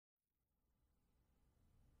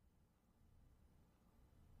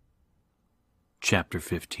Chapter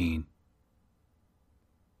 15.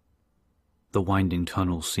 The winding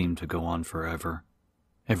tunnel seemed to go on forever.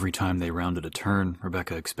 Every time they rounded a turn,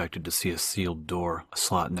 Rebecca expected to see a sealed door, a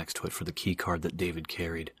slot next to it for the key card that David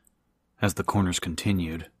carried. As the corners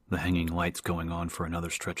continued, the hanging lights going on for another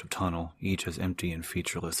stretch of tunnel, each as empty and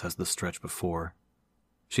featureless as the stretch before.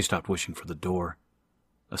 She stopped wishing for the door.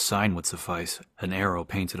 A sign would suffice, an arrow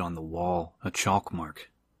painted on the wall, a chalk mark.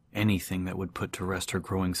 Anything that would put to rest her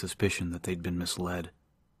growing suspicion that they'd been misled.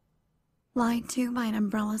 Lied to by an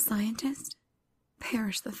umbrella scientist?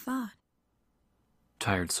 Perish the thought.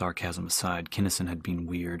 Tired sarcasm aside, Kinnison had been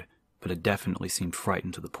weird, but had definitely seemed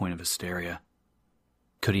frightened to the point of hysteria.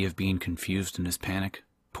 Could he have been confused in his panic,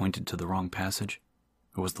 pointed to the wrong passage?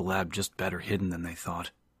 Or was the lab just better hidden than they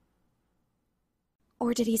thought?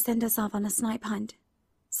 Or did he send us off on a snipe hunt?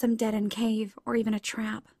 Some dead-end cave, or even a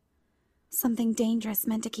trap? Something dangerous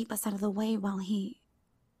meant to keep us out of the way while he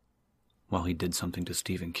did something to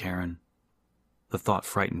Steve and Karen. The thought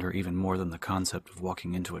frightened her even more than the concept of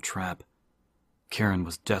walking into a trap. Karen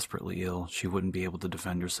was desperately ill, she wouldn't be able to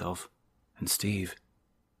defend herself. And Steve...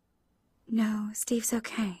 No, Steve's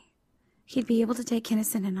okay. He'd be able to take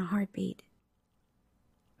Kinnison in a heartbeat.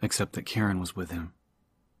 Except that Karen was with him.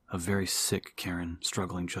 A very sick Karen,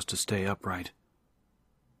 struggling just to stay upright.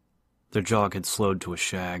 Their jog had slowed to a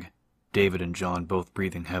shag. David and John both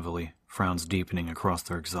breathing heavily, frowns deepening across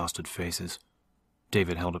their exhausted faces.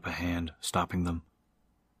 David held up a hand, stopping them.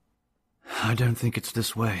 "I don't think it's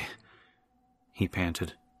this way," he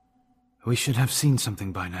panted. "We should have seen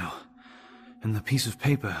something by now. And the piece of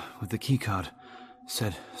paper with the keycard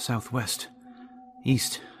said southwest.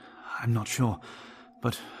 East, I'm not sure,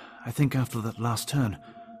 but I think after that last turn,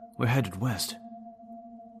 we're headed west."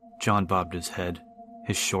 John bobbed his head,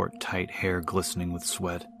 his short, tight hair glistening with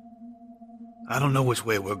sweat. "I don't know which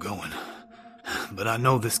way we're going, but I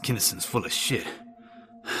know this Kinnison's full of shit.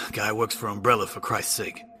 Guy works for Umbrella, for Christ's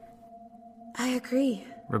sake." I agree,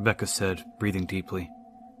 Rebecca said, breathing deeply.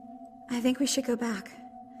 I think we should go back.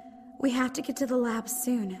 We have to get to the lab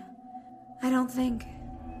soon. I don't think...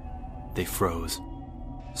 They froze,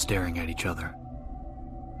 staring at each other.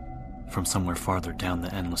 From somewhere farther down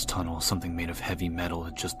the endless tunnel, something made of heavy metal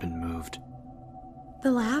had just been moved.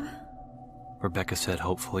 The lab? Rebecca said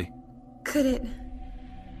hopefully. Could it...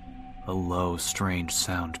 A low, strange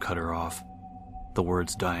sound cut her off, the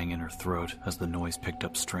words dying in her throat as the noise picked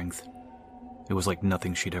up strength. It was like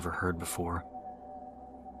nothing she'd ever heard before.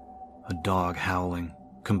 A dog howling,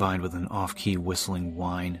 combined with an off-key whistling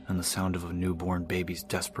whine and the sound of a newborn baby's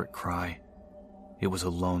desperate cry. It was a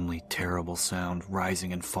lonely, terrible sound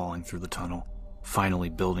rising and falling through the tunnel, finally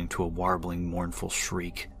building to a warbling, mournful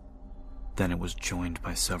shriek. Then it was joined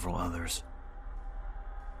by several others.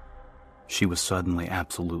 She was suddenly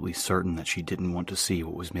absolutely certain that she didn't want to see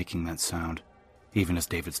what was making that sound, even as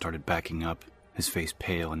David started backing up, his face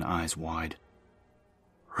pale and eyes wide.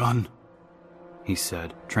 "Run," he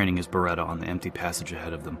said, training his Beretta on the empty passage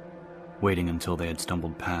ahead of them, waiting until they had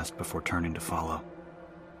stumbled past before turning to follow.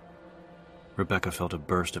 Rebecca felt a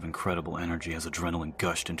burst of incredible energy as adrenaline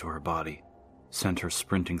gushed into her body, sent her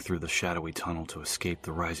sprinting through the shadowy tunnel to escape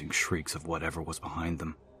the rising shrieks of whatever was behind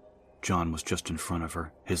them. John was just in front of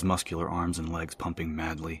her, his muscular arms and legs pumping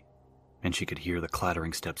madly, and she could hear the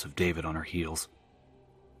clattering steps of David on her heels.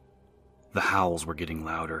 The howls were getting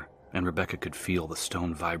louder, and Rebecca could feel the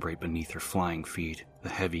stone vibrate beneath her flying feet, the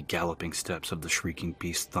heavy galloping steps of the shrieking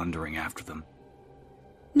beast thundering after them.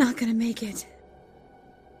 Not gonna make it.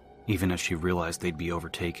 Even as she realized they'd be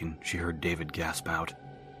overtaken, she heard David gasp out,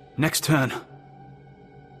 "Next turn!"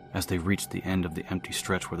 As they reached the end of the empty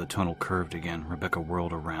stretch where the tunnel curved again, Rebecca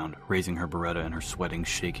whirled around, raising her Beretta in her sweating,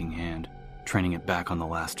 shaking hand, training it back on the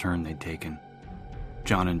last turn they'd taken.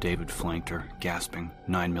 John and David flanked her, gasping,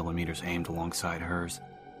 9mm aimed alongside hers.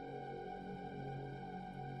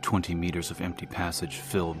 20 meters of empty passage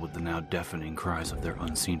filled with the now deafening cries of their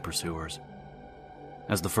unseen pursuers.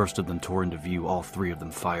 As the first of them tore into view, all three of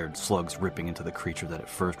them fired, slugs ripping into the creature that at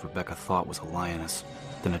first Rebecca thought was a lioness,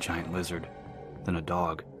 then a giant lizard, then a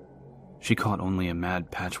dog. She caught only a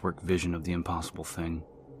mad patchwork vision of the impossible thing,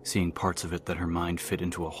 seeing parts of it that her mind fit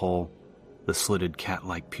into a whole. The slitted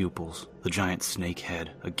cat-like pupils, the giant snake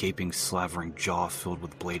head, a gaping, slavering jaw filled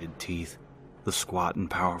with bladed teeth, the squat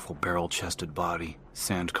and powerful barrel-chested body,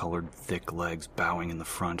 sand-colored, thick legs bowing in the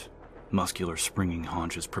front, muscular, springing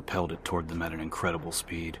haunches propelled it toward them at an incredible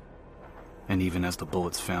speed. And even as the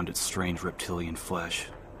bullets found its strange reptilian flesh,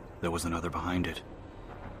 there was another behind it.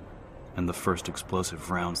 And the first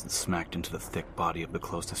explosive rounds that smacked into the thick body of the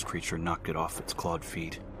closest creature knocked it off its clawed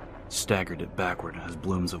feet, staggered it backward as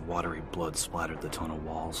blooms of watery blood splattered the tunnel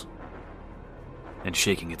walls. And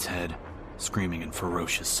shaking its head, screaming in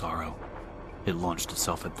ferocious sorrow. It launched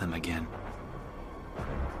itself at them again.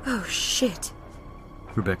 Oh, shit.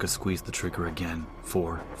 Rebecca squeezed the trigger again.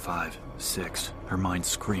 4, 5, 6. Her mind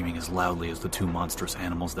screaming as loudly as the two monstrous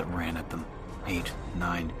animals that ran at them. 8,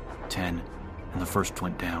 9, 10. And the first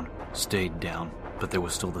went down, stayed down, but there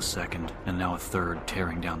was still the second, and now a third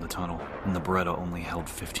tearing down the tunnel, and the Beretta only held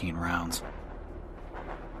 15 rounds.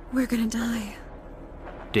 We're gonna die.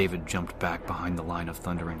 David jumped back behind the line of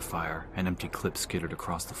thundering fire. An empty clip skittered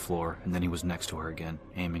across the floor, and then he was next to her again,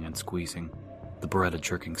 aiming and squeezing, the Beretta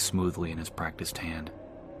jerking smoothly in his practiced hand.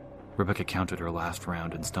 Rebecca counted her last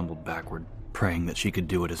round and stumbled backward, praying that she could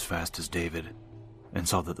do it as fast as David, and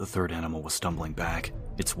saw that the third animal was stumbling back,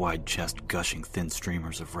 its wide chest gushing thin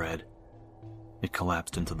streamers of red. It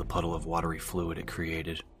collapsed into the puddle of watery fluid it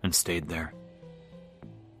created, and stayed there.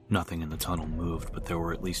 Nothing in the tunnel moved, but there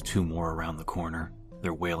were at least 2 more around the corner.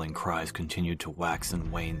 Their wailing cries continued to wax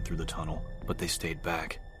and wane through the tunnel, but they stayed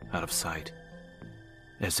back, out of sight.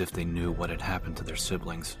 As if they knew what had happened to their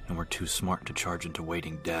siblings and were too smart to charge into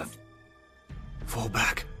waiting death. Fall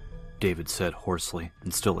back, David said hoarsely,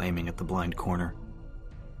 and still aiming at the blind corner.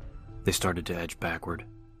 They started to edge backward,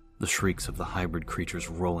 the shrieks of the hybrid creatures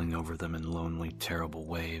rolling over them in lonely, terrible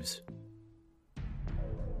waves.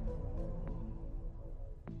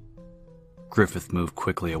 Griffith moved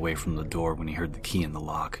quickly away from the door when he heard the key in the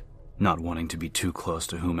lock, not wanting to be too close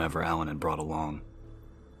to whomever Alan had brought along.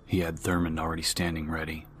 He had Thurmond already standing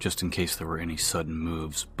ready, just in case there were any sudden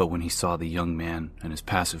moves, but when he saw the young man and his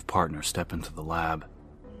passive partner step into the lab,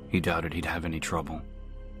 he doubted he'd have any trouble.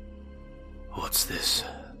 What's this?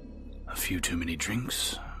 A few too many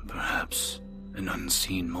drinks? Perhaps an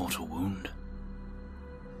unseen mortal wound?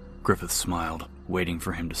 Griffith smiled, waiting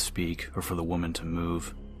for him to speak or for the woman to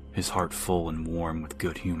move, his heart full and warm with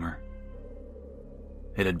good humor.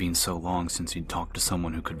 It had been so long since he'd talked to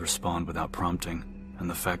someone who could respond without prompting, and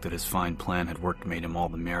the fact that his fine plan had worked made him all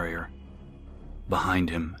the merrier. Behind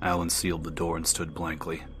him, Alan sealed the door and stood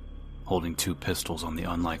blankly, holding 2 pistols on the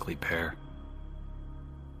unlikely pair.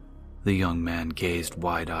 The young man gazed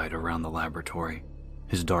wide-eyed around the laboratory,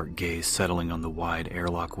 his dark gaze settling on the wide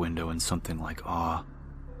airlock window in something like awe.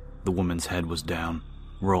 The woman's head was down,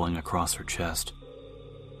 rolling across her chest.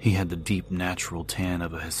 He had the deep natural tan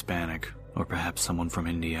of a Hispanic, or perhaps someone from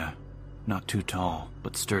India. Not too tall,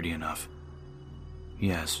 but sturdy enough.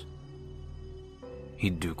 Yes,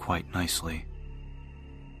 he'd do quite nicely.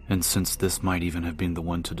 And since this might even have been the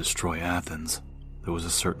one to destroy Athens, there was a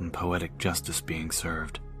certain poetic justice being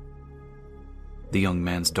served. The young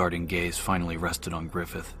man's darting gaze finally rested on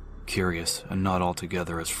Griffith, curious and not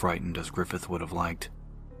altogether as frightened as Griffith would have liked.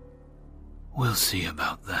 We'll see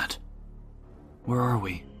about that. Where are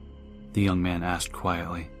we? The young man asked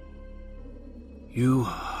quietly. You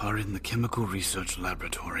are in the Chemical Research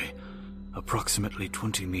Laboratory, approximately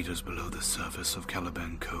 20 meters below the surface of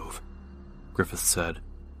Caliban Cove, Griffith said.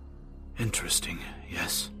 Interesting,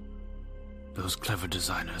 yes. Those clever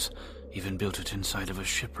designers even built it inside of a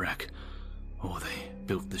shipwreck. Or they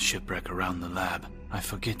built the shipwreck around the lab. I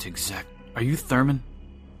forget exact... Are you Thurman?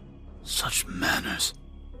 Such manners.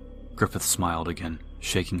 Griffith smiled again,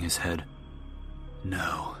 shaking his head.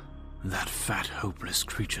 No, that fat, hopeless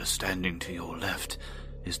creature standing to your left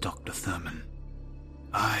is Dr. Thurman.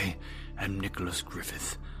 I am Nicholas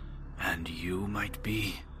Griffith, and you might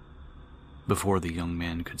be... Before the young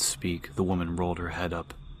man could speak, the woman rolled her head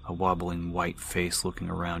up, a wobbling white face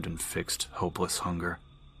looking around in fixed, hopeless hunger.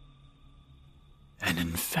 An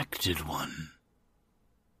infected one.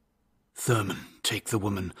 Thurman, take the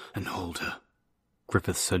woman and hold her,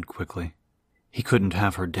 Griffith said quickly. He couldn't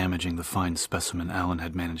have her damaging the fine specimen Alan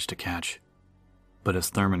had managed to catch. But as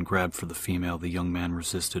Thurman grabbed for the female, the young man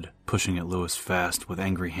resisted, pushing at Lewis fast with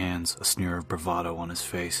angry hands, a sneer of bravado on his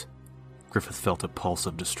face. Griffith felt a pulse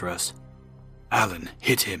of distress. Alan,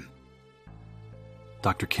 hit him.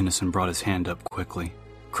 Dr. Kinnison brought his hand up quickly,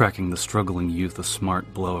 cracking the struggling youth a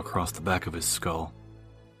smart blow across the back of his skull.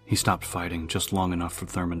 He stopped fighting just long enough for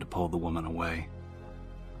Thurman to pull the woman away.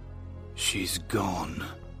 She's gone,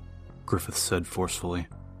 Griffith said forcefully,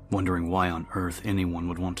 wondering why on earth anyone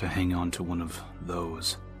would want to hang on to one of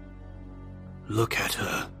those. Look at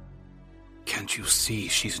her. Can't you see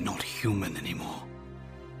she's not human anymore?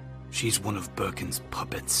 She's one of Birkin's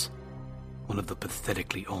puppets. One of the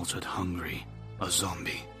pathetically altered hungry. A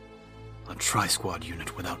zombie. A tri-squad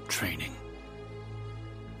unit without training.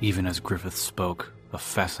 Even as Griffith spoke, a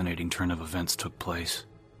fascinating turn of events took place.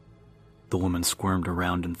 The woman squirmed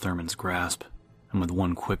around in Thurman's grasp, and with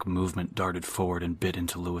one quick movement darted forward and bit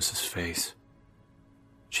into Lewis's face.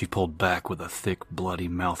 She pulled back with a thick, bloody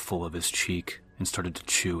mouthful of his cheek and started to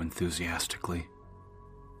chew enthusiastically.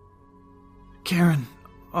 Karen!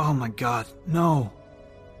 Oh my god, no!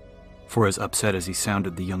 For as upset as he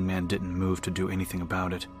sounded, the young man didn't move to do anything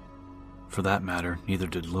about it. For that matter, neither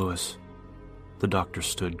did Lewis. The doctor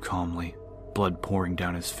stood calmly, blood pouring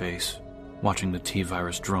down his face, watching the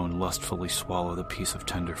T-virus drone lustfully swallow the piece of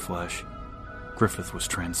tender flesh. Griffith was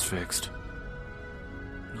transfixed.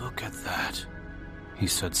 Look at that, he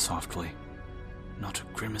said softly. Not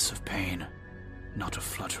a grimace of pain, not a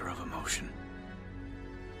flutter of emotion.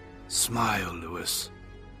 Smile, Lewis.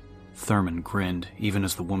 Thurman grinned, even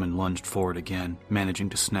as the woman lunged forward again, managing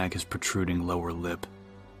to snag his protruding lower lip.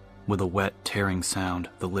 With a wet, tearing sound,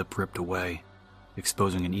 the lip ripped away,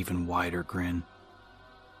 exposing an even wider grin.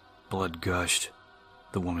 Blood gushed.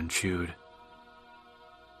 The woman chewed.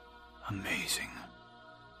 Amazing.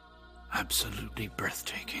 Absolutely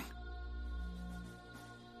breathtaking.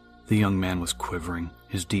 The young man was quivering,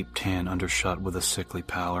 his deep tan undershot with a sickly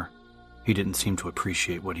pallor. He didn't seem to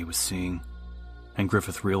appreciate what he was seeing, and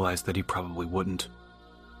Griffith realized that he probably wouldn't.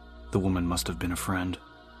 The woman must have been a friend.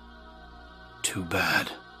 Too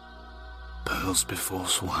bad. Pearls before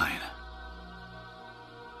swine.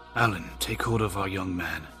 Alan, take hold of our young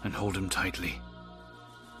man and hold him tightly.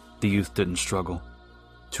 The youth didn't struggle,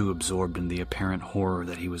 too absorbed in the apparent horror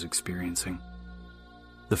that he was experiencing.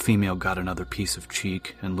 The female got another piece of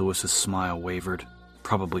cheek, and Lewis's smile wavered,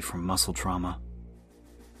 probably from muscle trauma.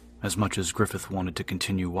 As much as Griffith wanted to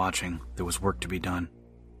continue watching, there was work to be done.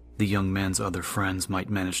 The young man's other friends might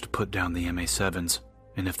manage to put down the MA7s,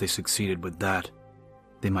 and if they succeeded with that,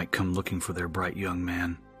 they might come looking for their bright young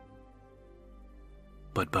man.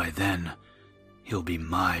 But by then, he'll be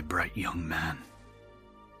my bright young man.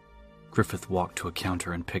 Griffith walked to a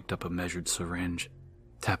counter and picked up a measured syringe,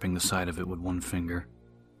 tapping the side of it with one finger.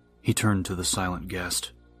 He turned to the silent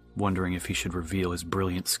guest, wondering if he should reveal his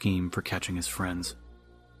brilliant scheme for catching his friends.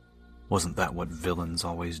 Wasn't that what villains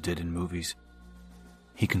always did in movies?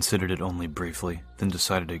 He considered it only briefly, then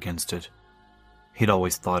decided against it. He'd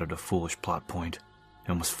always thought it a foolish plot point,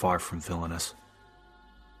 and was far from villainous.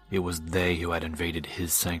 It was they who had invaded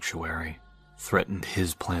his sanctuary, threatened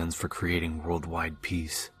his plans for creating worldwide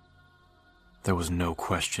peace. There was no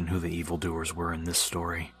question who the evildoers were in this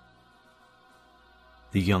story.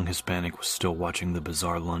 The young Hispanic was still watching the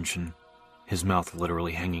bizarre luncheon, his mouth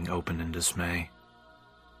literally hanging open in dismay.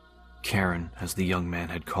 Karen, as the young man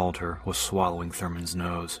had called her, was swallowing Thurman's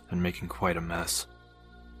nose and making quite a mess.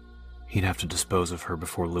 He'd have to dispose of her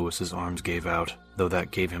before Lewis's arms gave out, though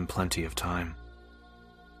that gave him plenty of time.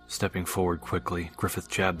 Stepping forward quickly, Griffith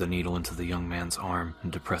jabbed the needle into the young man's arm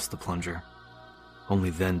and depressed the plunger. Only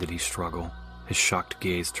then did he struggle, his shocked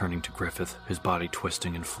gaze turning to Griffith, his body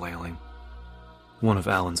twisting and flailing. One of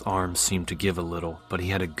Alan's arms seemed to give a little, but he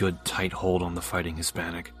had a good tight hold on the fighting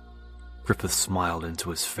Hispanic. Griffith smiled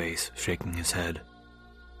into his face, shaking his head.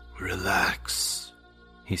 Relax,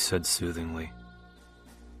 he said soothingly.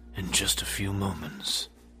 In just a few moments,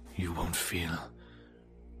 you won't feel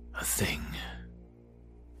a thing.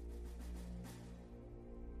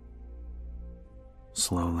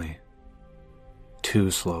 Slowly.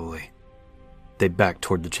 Too slowly. They backed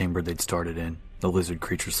toward the chamber they'd started in, the lizard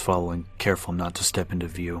creatures following, careful not to step into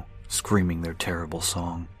view, screaming their terrible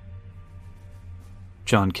song.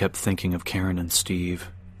 John kept thinking of Karen and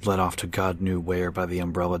Steve, led off to God knew where by the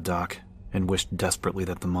umbrella dock, and wished desperately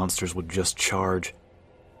that the monsters would just charge.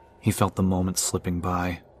 He felt the moments slipping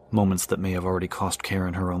by, moments that may have already cost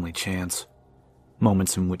Karen her only chance,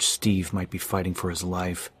 moments in which Steve might be fighting for his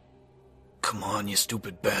life. Come on, you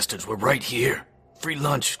stupid bastards, we're right here. Free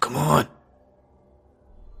lunch, come on.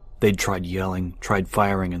 They'd tried yelling, tried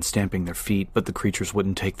firing and stamping their feet, but the creatures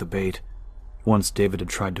wouldn't take the bait. Once David had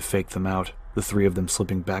tried to fake them out, the three of them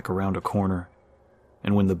slipping back around a corner.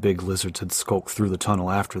 And when the big lizards had skulked through the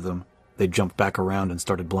tunnel after them, they jumped back around and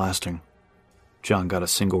started blasting. John got a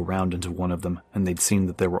single round into one of them, and they'd seen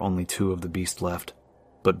that there were only two of the beast left.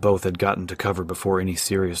 But both had gotten to cover before any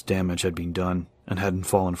serious damage had been done, and hadn't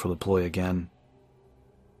fallen for the ploy again.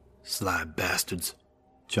 Sly bastards,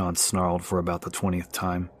 John snarled for about the 20th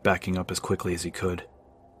time, backing up as quickly as he could.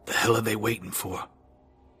 The hell are they waiting for?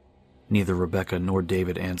 Neither Rebecca nor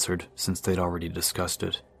David answered, since they'd already discussed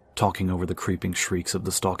it, talking over the creeping shrieks of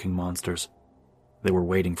the stalking monsters. They were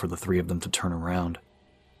waiting for the three of them to turn around.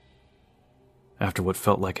 After what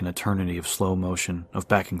felt like an eternity of slow motion, of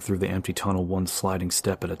backing through the empty tunnel one sliding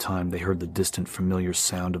step at a time, they heard the distant familiar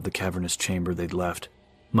sound of the cavernous chamber they'd left,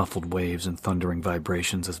 muffled waves and thundering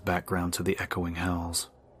vibrations as background to the echoing howls.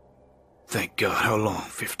 Thank God, how long?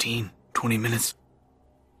 15? 20 minutes?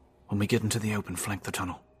 When we get into the open, flank the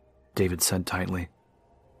tunnel, David said tightly.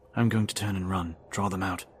 I'm going to turn and run, draw them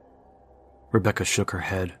out. Rebecca shook her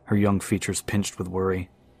head, her young features pinched with worry.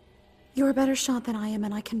 You're a better shot than I am,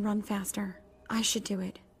 and I can run faster. I should do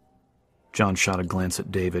it. John shot a glance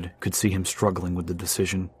at David, could see him struggling with the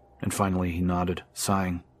decision, and finally he nodded,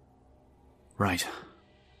 sighing. Right.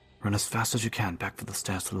 Run as fast as you can back for the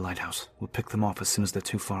stairs to the lighthouse. We'll pick them off as soon as they're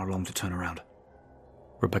too far along to turn around.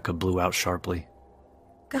 Rebecca blew out sharply.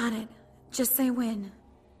 Got it. Just say when.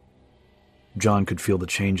 John could feel the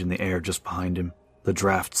change in the air just behind him, the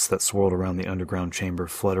drafts that swirled around the underground chamber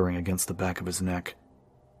fluttering against the back of his neck.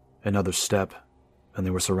 Another step, and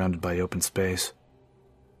they were surrounded by open space.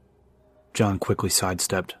 John quickly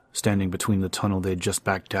sidestepped, standing between the tunnel they'd just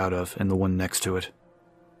backed out of and the one next to it.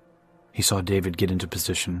 He saw David get into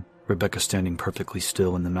position, Rebecca standing perfectly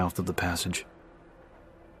still in the mouth of the passage.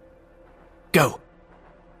 Go!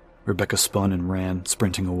 Rebecca spun and ran,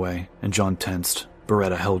 sprinting away, and John tensed,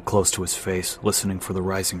 Beretta held close to his face, listening for the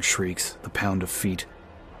rising shrieks, the pound of feet.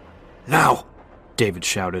 Now! David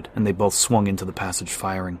shouted, and they both swung into the passage,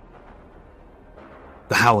 firing.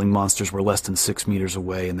 The howling monsters were less than 6 meters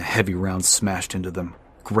away, and the heavy rounds smashed into them,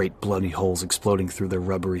 great bloody holes exploding through their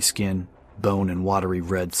rubbery skin, bone and watery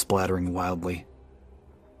red splattering wildly.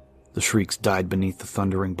 The shrieks died beneath the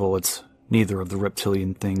thundering bullets, neither of the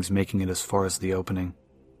reptilian things making it as far as the opening.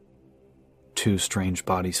 2 strange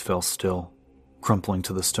bodies fell still, crumpling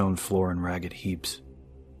to the stone floor in ragged heaps.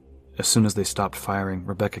 As soon as they stopped firing,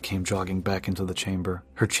 Rebecca came jogging back into the chamber,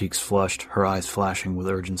 her cheeks flushed, her eyes flashing with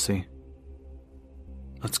urgency.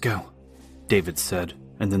 Let's go, David said,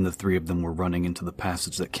 and then the 3 of them were running into the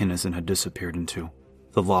passage that Kinnison had disappeared into,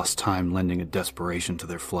 the lost time lending a desperation to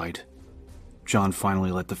their flight. John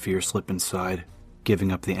finally let the fear slip inside,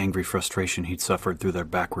 giving up the angry frustration he'd suffered through their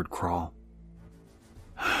backward crawl.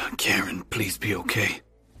 Karen, please be okay.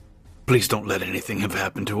 Please don't let anything have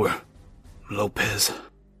happened to her. Lopez.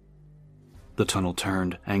 The tunnel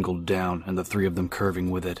turned, angled down, and the 3 of them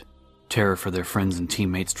curving with it, terror for their friends and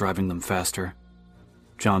teammates driving them faster.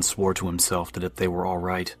 John swore to himself that if they were all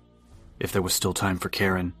right, if there was still time for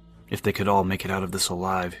Karen, if they could all make it out of this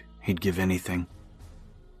alive, he'd give anything.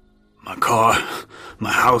 My car,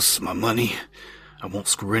 my house, my money. I won't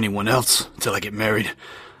screw anyone else until I get married.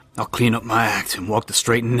 I'll clean up my act and walk the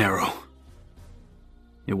straight and narrow.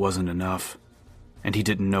 It wasn't enough, and he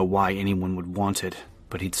didn't know why anyone would want it,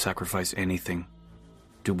 but he'd sacrifice anything,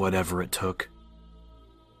 do whatever it took.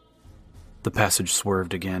 The passage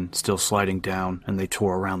swerved again, still sliding down, and they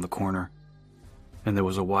tore around the corner. And there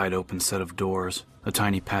was a wide open set of doors, a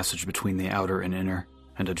tiny passage between the outer and inner,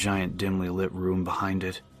 and a giant dimly lit room behind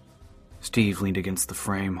it. Steve leaned against the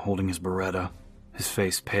frame, holding his Beretta, his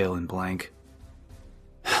face pale and blank.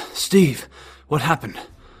 Steve, what happened?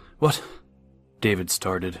 What? David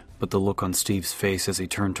started, but the look on Steve's face as he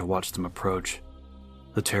turned to watch them approach,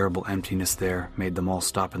 the terrible emptiness there made them all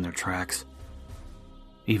stop in their tracks.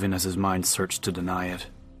 Even as his mind searched to deny it,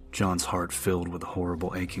 John's heart filled with a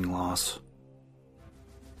horrible aching loss.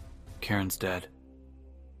 Karen's dead,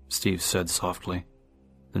 Steve said softly,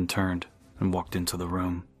 then turned and walked into the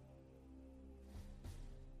room.